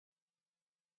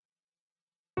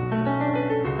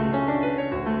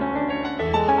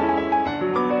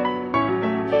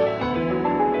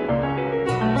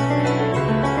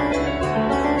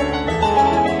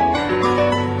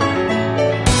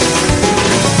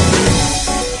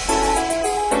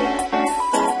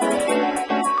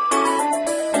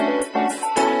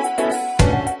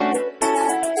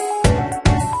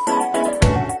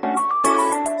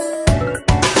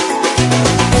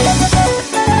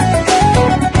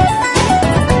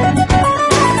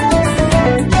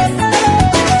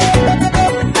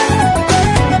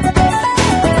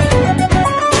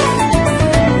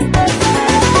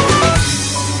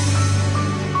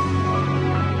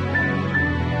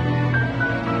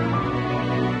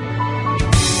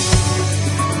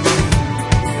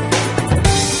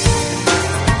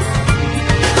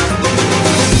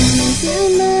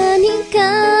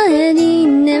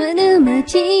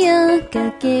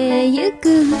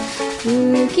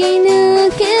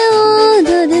抜け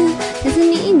踊る風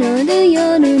に乗る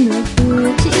夜の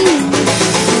淵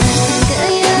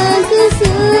輝く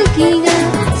月が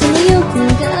その欲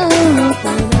が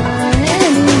捉え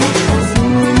る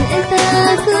冷た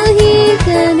く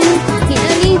光る光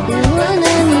では何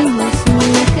も透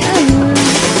かぬ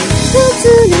突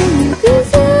然行く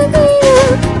先よ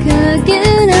かけ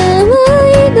らも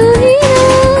いどいな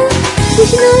西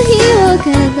の日を片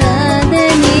手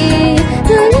に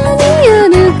共に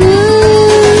歩く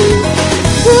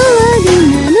終わり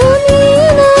なの見え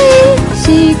ない仕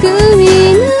組み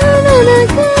なのだか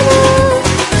ら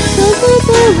そこと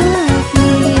は諦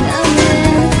め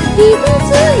一つ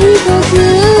一つ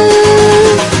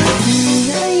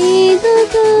願いと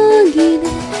途切れ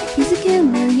日付も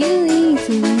唯一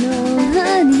の針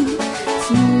す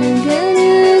がる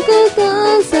こと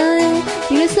さえ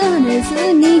許されず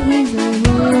に膝を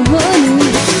折る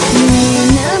水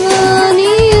面に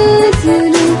映る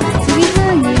継ぎは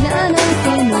ぎだらけ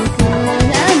の体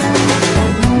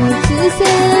突然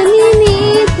に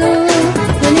と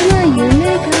これは夢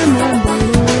か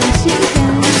幻か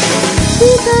く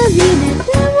たびれて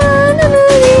は眠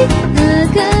り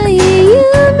赤い夢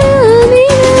を見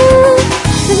る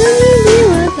鏡に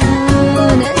は倒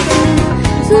れて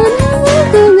空を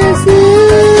焦がす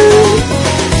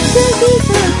咲き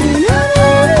たくな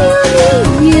れるよ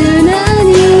うにゆらり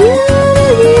揺る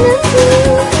ぎ出す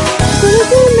孤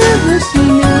独な星の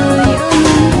ように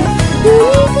繰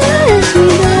り返し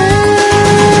だ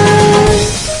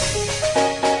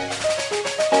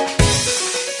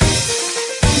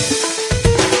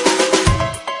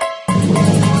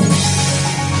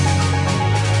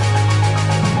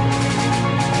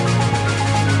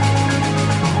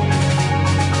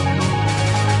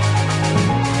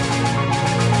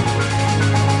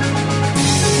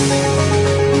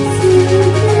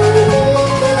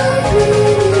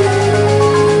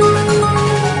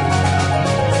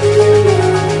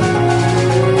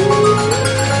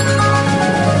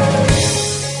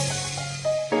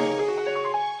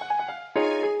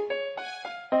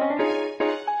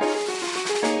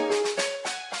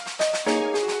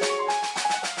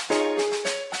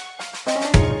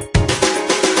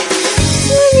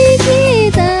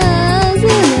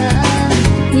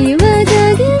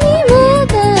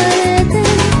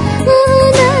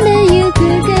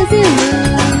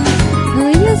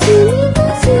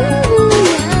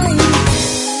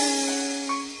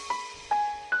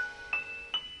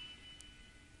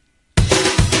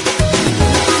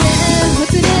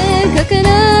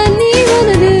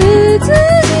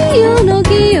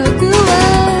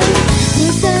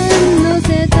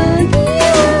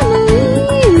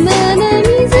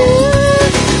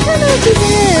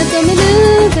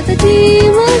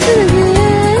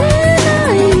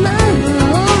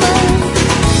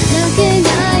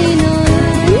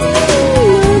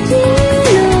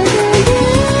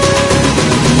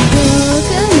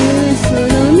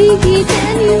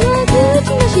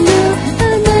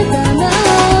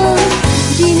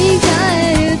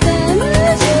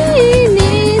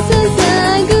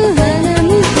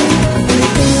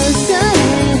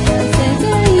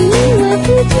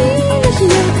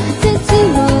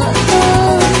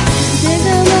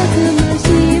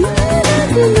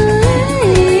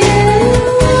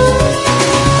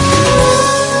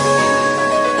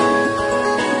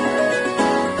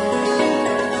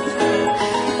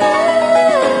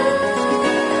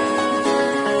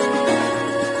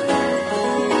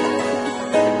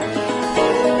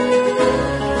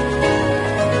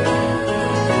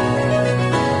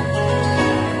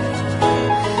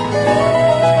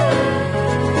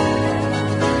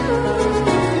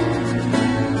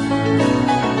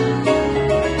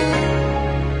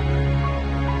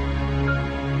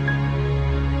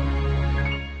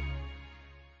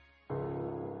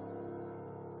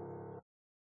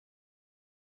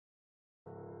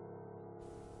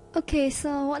Okay,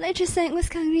 so what I just sang was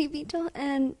Kagaribito,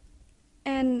 and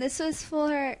this was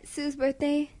for Sue's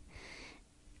birthday.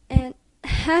 And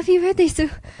happy birthday, Sue!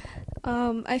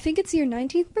 I think it's your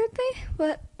 19th birthday,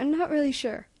 but I'm not really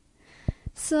sure.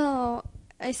 So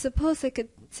I suppose I could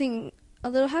sing a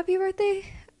little happy birthday.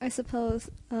 I suppose.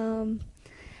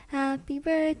 Happy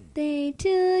birthday to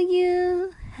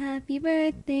you. Happy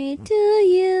birthday to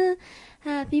you.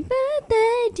 Happy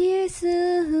birthday, dear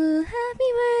Sue.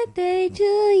 Happy birthday to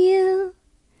you.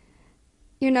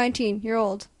 You're 19. You're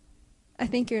old. I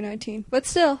think you're 19. But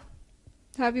still,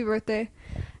 happy birthday.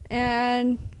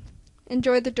 And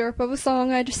enjoy the derp of a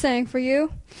song I just sang for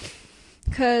you.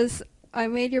 Because I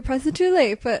made your present too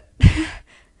late, but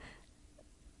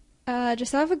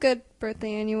just have a good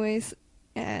birthday anyways.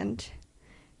 And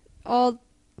all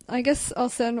I guess I'll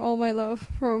send all my love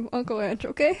from Uncle Ange,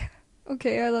 okay?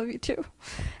 Okay, I love you too.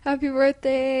 Happy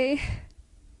birthday.